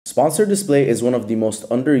Sponsored display is one of the most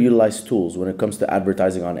underutilized tools when it comes to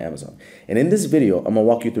advertising on Amazon. And in this video, I'm gonna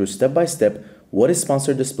walk you through step by step what is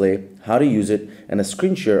sponsored display, how to use it, and a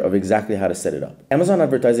screen share of exactly how to set it up. Amazon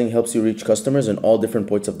advertising helps you reach customers in all different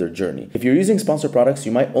points of their journey. If you're using sponsored products,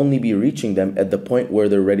 you might only be reaching them at the point where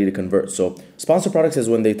they're ready to convert. So sponsored products is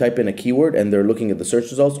when they type in a keyword and they're looking at the search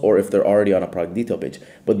results, or if they're already on a product detail page.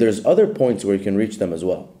 But there's other points where you can reach them as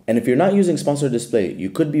well. And if you're not using sponsored display, you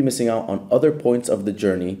could be missing out on other points of the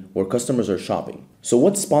journey where customers are shopping. So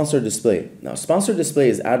what's sponsored display? Now, sponsored display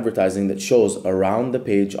is advertising that shows around the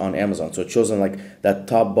page on Amazon. So it shows in like that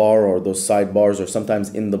top bar or those sidebars or sometimes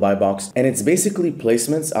in the buy box. And it's basically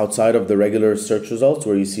placements outside of the regular search results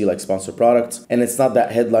where you see like sponsored products. And it's not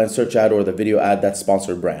that headline search ad or the video ad that's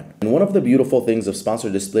sponsored brand. And one of the beautiful things of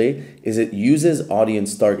sponsored display is it uses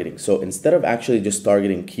audience targeting. So instead of actually just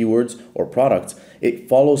targeting keywords or products, it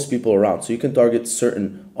follows people around. So you can target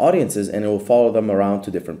certain audiences and it will follow them around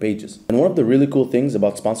to different pages. And one of the really cool things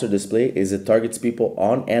about sponsored display is it targets people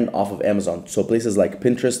on and off of Amazon. So places like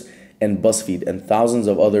Pinterest and BuzzFeed and thousands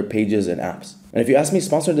of other pages and apps. And if you ask me,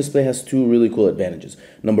 sponsored display has two really cool advantages.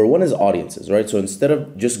 Number one is audiences, right? So instead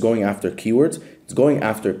of just going after keywords, it's going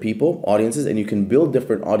after people, audiences, and you can build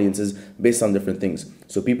different audiences based on different things.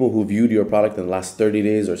 So people who viewed your product in the last 30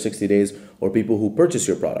 days or 60 days, or people who purchase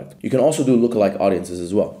your product. You can also do lookalike audiences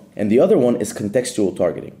as well. And the other one is contextual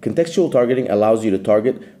targeting. Contextual targeting allows you to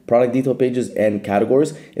target product detail pages and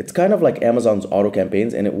categories. It's kind of like Amazon's auto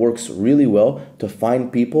campaigns, and it works really well to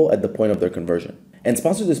find people at the point of their conversion. And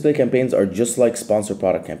sponsored display campaigns are just like sponsored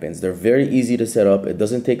product campaigns. They're very easy to set up. It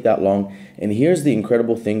doesn't take that long. And here's the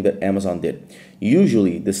incredible thing that Amazon did.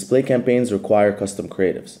 Usually, display campaigns require custom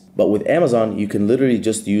creatives. But with Amazon, you can literally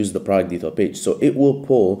just use the product detail page. So it will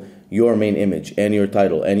pull your main image and your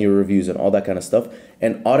title and your reviews and all that kind of stuff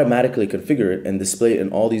and automatically configure it and display it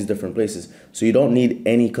in all these different places. So you don't need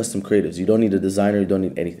any custom creatives. You don't need a designer. You don't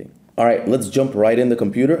need anything. All right, let's jump right in the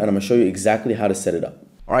computer and I'm gonna show you exactly how to set it up.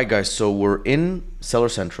 All right, guys, so we're in Seller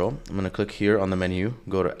Central. I'm gonna click here on the menu,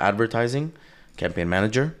 go to Advertising, Campaign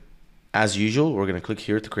Manager. As usual, we're gonna click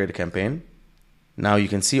here to create a campaign. Now you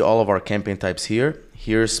can see all of our campaign types here.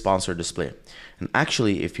 Here's sponsored display. And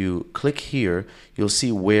actually, if you click here, you'll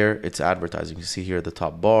see where it's advertising. You see here the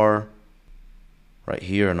top bar, right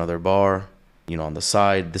here, another bar, on the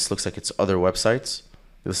side. This looks like it's other websites.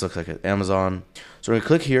 This looks like it's Amazon. So we're gonna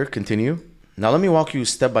click here, continue. Now let me walk you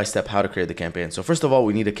step by step how to create the campaign. So first of all,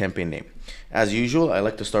 we need a campaign name. As usual, I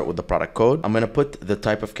like to start with the product code. I'm gonna put the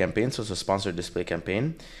type of campaign, so it's a sponsored display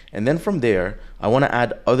campaign. And then from there, I wanna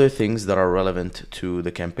add other things that are relevant to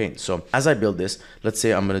the campaign. So as I build this, let's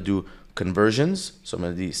say I'm gonna do conversions. So I'm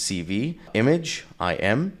gonna do CV, image,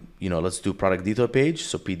 IM, let's do product detail page,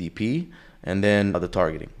 so PDP, and then the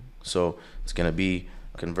targeting. So it's gonna be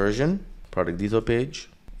conversion, product detail page,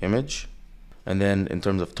 image, and then in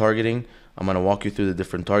terms of targeting, I'm going to walk you through the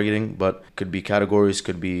different targeting, but could be categories,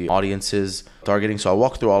 could be audiences targeting. So I'll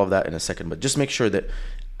walk through all of that in a second, but just make sure that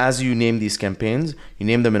as you name these campaigns, you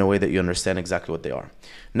name them in a way that you understand exactly what they are.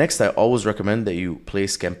 Next, I always recommend that you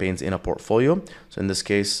place campaigns in a portfolio. So in this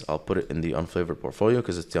case, I'll put it in the unflavored portfolio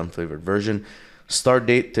because it's the unflavored version. Start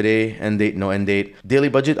date today, end date, no end date. Daily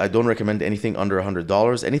budget, I don't recommend anything under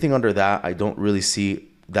 $100. Anything under that, I don't really see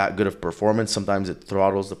that good of performance. Sometimes it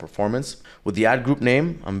throttles the performance. With the ad group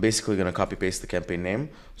name, I'm basically going to copy paste the campaign name.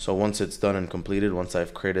 So once it's done and completed, once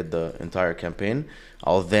I've created the entire campaign,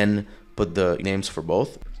 I'll then put the names for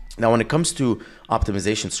both. Now, when it comes to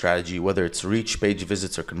optimization strategy, whether it's reach, page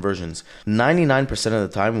visits, or conversions, 99% of the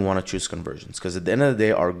time we want to choose conversions because at the end of the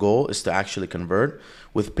day, our goal is to actually convert.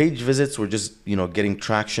 With page visits, we're just getting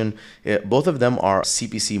traction. Both of them are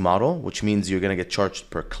CPC model, which means you're going to get charged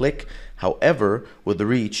per click. However, with the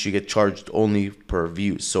reach, you get charged only per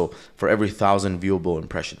view. So for every 1,000 viewable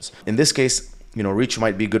impressions. In this case, reach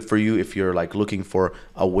might be good for you if you're like looking for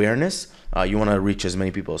awareness. You want to reach as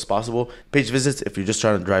many people as possible. Page visits, if you're just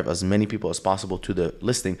trying to drive as many people as possible to the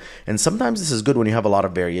listing. And sometimes this is good when you have a lot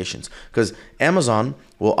of variations because Amazon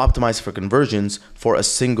will optimize for conversions for a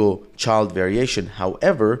single child variation.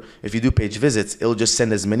 However, if you do page visits, it'll just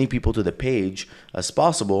send as many people to the page as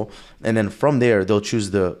possible. And then from there, they'll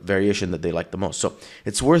choose the variation that they like the most. So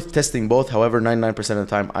it's worth testing both. However, 99% of the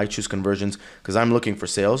time, I choose conversions because I'm looking for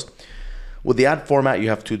sales. With the ad format, you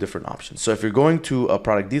have two different options. So if you're going to a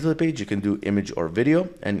product detail page, you can do image or video.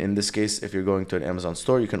 And in this case, if you're going to an Amazon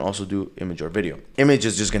store, you can also do image or video. Image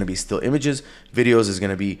is just going to be still images. Videos is going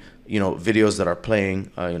to be, videos that are playing,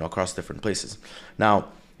 across different places. Now,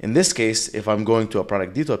 In this case, if I'm going to a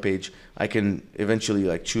product detail page, I can eventually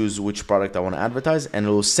like choose which product I want to advertise, and it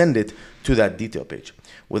will send it to that detail page.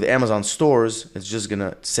 With Amazon stores, it's just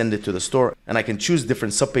gonna send it to the store, and I can choose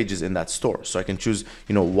different subpages in that store. So I can choose,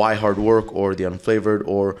 why hard work, or the unflavored,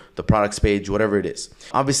 or the products page, whatever it is.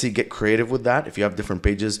 Obviously, get creative with that if you have different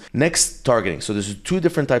pages. Next, targeting. So there's two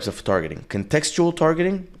different types of targeting: contextual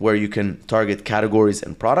targeting, where you can target categories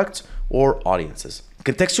and products, or audiences.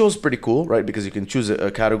 Contextual is pretty cool, right? Because you can choose a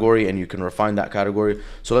category and you can refine that category.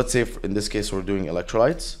 So let's say in this case, we're doing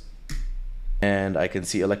electrolytes, and I can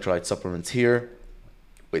see electrolyte supplements here.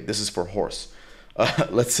 Wait, this is for horse.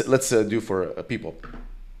 Let's do for people.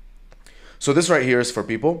 So this right here is for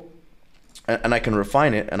people, and I can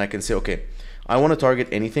refine it, and I can say, okay, I want to target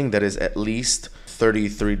anything that is at least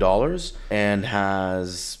 $33 and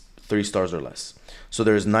has 3 stars or less. So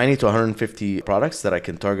there's 90 to 150 products that I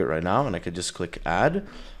can target right now, and I could just click add.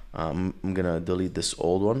 I'm gonna delete this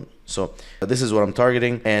old one. So this is what I'm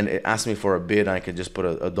targeting, and it asks me for a bid, and I can just put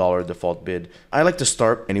a dollar default bid. I like to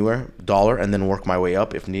start anywhere, dollar, and then work my way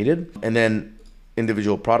up if needed. And then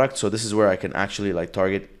individual product. So this is where I can actually like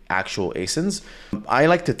target actual ASINs. I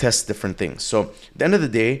like to test different things. So at the end of the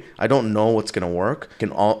day, I don't know what's gonna work. I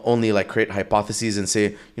can only like create hypotheses and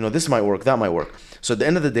say, this might work, that might work. So at the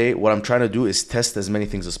end of the day, what I'm trying to do is test as many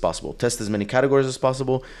things as possible, test as many categories as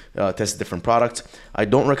possible, test different products. I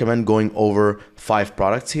don't recommend going over 5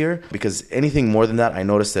 products here, because anything more than that, I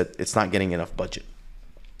noticed that it's not getting enough budget.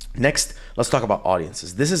 Next, let's talk about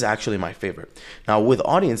audiences. This is actually my favorite. Now with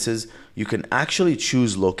audiences, you can actually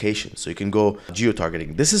choose locations. So you can go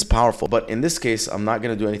geo-targeting. This is powerful, but in this case, I'm not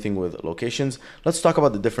gonna do anything with locations. Let's talk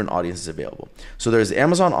about the different audiences available. So there's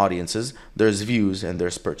Amazon audiences, there's views, and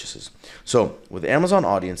there's purchases. So with Amazon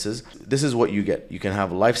audiences, this is what you get. You can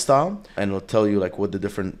have lifestyle, and it'll tell you like what the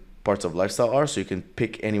different parts of lifestyle are, so you can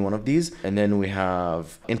pick any one of these. And then we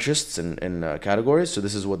have interests and categories, so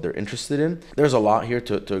this is what they're interested in. There's a lot here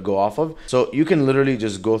to go off of, so you can literally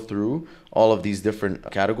just go through all of these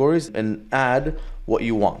different categories and add what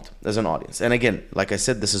you want as an audience. And again, like I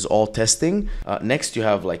said, this is all testing. Next, you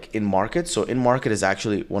have like in market. So in market is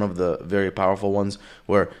actually one of the very powerful ones,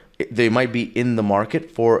 where they might be in the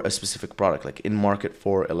market for a specific product, like in market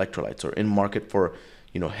for electrolytes, or in market for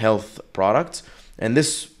health products. And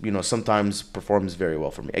this, sometimes performs very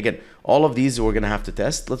well for me. Again, all of these we're gonna have to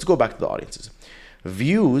test. Let's go back to the audiences.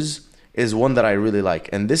 Views is one that I really like,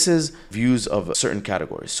 and this is views of certain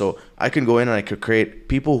categories. So I can go in and I could create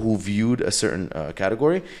people who viewed a certain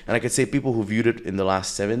category, and I could say people who viewed it in the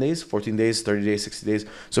last 7 days, 14 days, 30 days, 60 days.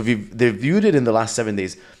 So if they viewed it in the last 7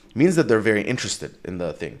 days, means that they're very interested in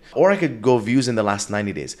the thing. Or I could go views in the last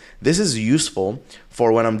 90 days. This is useful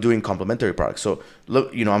for when I'm doing complementary products. So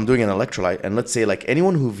look, I'm doing an electrolyte, and let's say like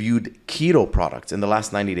anyone who viewed keto products in the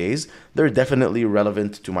last 90 days, they're definitely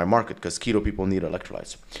relevant to my market, because keto people need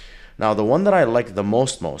electrolytes. Now, the one that I like the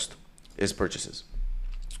most is purchases.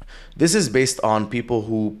 This is based on people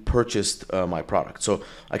who purchased my product. So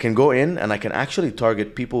I can go in and I can actually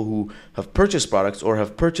target people who have purchased products or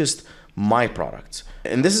have purchased my products.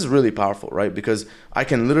 And this is really powerful, right? Because I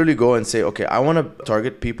can literally go and say, okay, I want to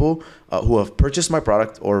target people who have purchased my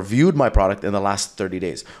product or viewed my product in the last 30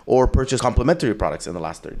 days, or purchased complementary products in the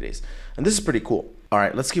last 30 days. And this is pretty cool. All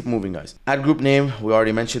right, let's keep moving, guys. Add group name, we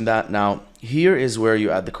already mentioned that. Now, here is where you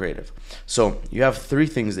add the creative. So you have 3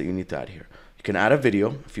 things that you need to add here. You can add a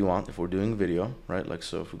video if you want, if we're doing video, right? Like,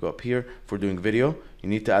 so if we go up here, if we're doing video, you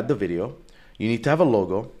need to add the video. You need to have a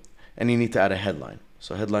logo, and you need to add a headline.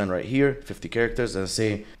 So headline right here, 50 characters, and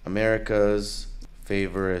say America's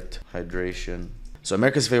favorite hydration. So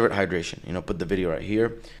America's favorite hydration, put the video right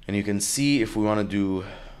here. And you can see if we want to do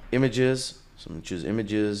images. So I'm going to choose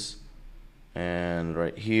images, and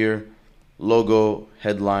right here, logo,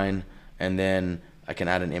 headline, and then I can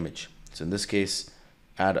add an image. So in this case,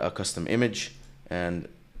 add a custom image, and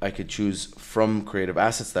I could choose from creative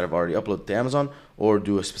assets that I've already uploaded to Amazon, or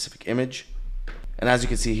do a specific image. And as you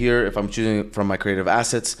can see here, if I'm choosing from my creative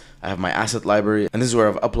assets, I have my asset library, and this is where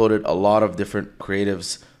I've uploaded a lot of different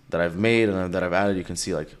creatives that I've made and that I've added. You can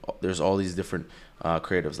see like there's all these different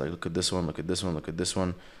creatives. Like look at this one, look at this one, look at this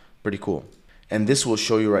one. Pretty cool. And this will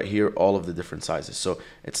show you right here all of the different sizes. So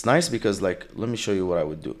it's nice because like, let me show you what I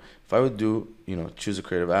would do. If I would do, choose a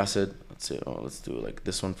creative asset, let's say, let's do like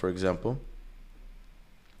this one, for example.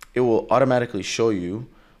 It will automatically show you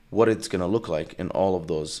what it's gonna look like in all of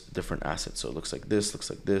those different assets. So it looks like this, looks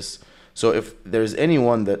like this. So if there's any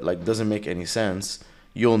one that like doesn't make any sense,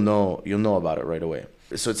 you'll know about it right away.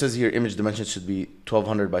 So it says here image dimensions should be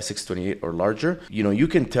 1200 by 628 or larger. You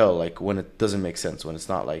can tell like when it doesn't make sense, when it's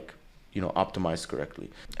not like optimized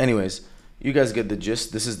correctly. Anyways, You guys get the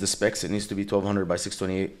gist. This is the specs. It needs to be 1200 by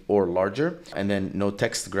 628 or larger. And then no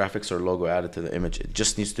text, graphics, or logo added to the image. It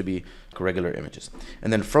just needs to be regular images.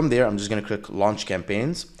 And then from there, I'm just gonna click launch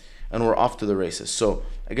campaigns and we're off to the races. So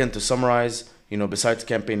again, to summarize, besides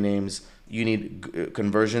campaign names, you need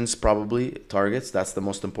conversions, probably targets. That's the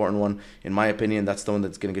most important one. In my opinion, that's the one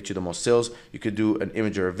that's gonna get you the most sales. You could do an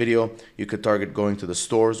image or a video. You could target going to the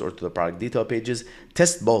stores or to the product detail pages.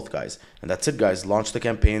 Test both, guys. And that's it, guys. Launch the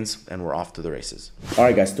campaigns and we're off to the races. All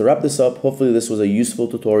right, guys, to wrap this up, hopefully this was a useful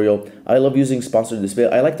tutorial. I love using sponsored display.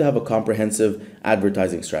 I like to have a comprehensive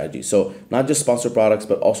advertising strategy. So not just sponsored products,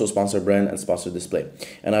 but also sponsored brand and sponsored display.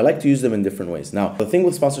 And I like to use them in different ways. Now, the thing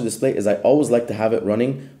with sponsored display is I always like to have it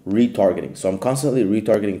running retargeting. So I'm constantly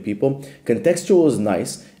retargeting people. Contextual is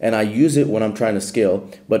nice and I use it when I'm trying to scale,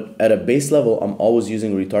 but at a base level, I'm always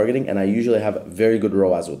using retargeting and I usually have very good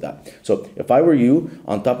ROAS with that. So if I were you,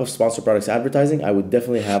 on top of sponsored products advertising, I would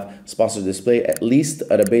definitely have sponsored display, at least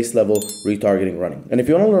at a base level retargeting running. And if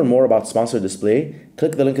you want to learn more about sponsored display,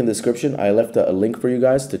 click the link in the description. I left a link for you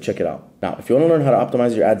guys to check it out. Now, if you want to learn how to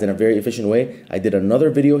optimize your ads in a very efficient way, I did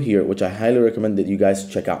another video here, which I highly recommend that you guys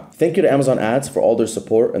check out. Thank you to Amazon Ads for all their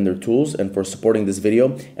support and their tools and for supporting this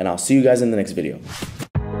video. And I'll see you guys in the next video.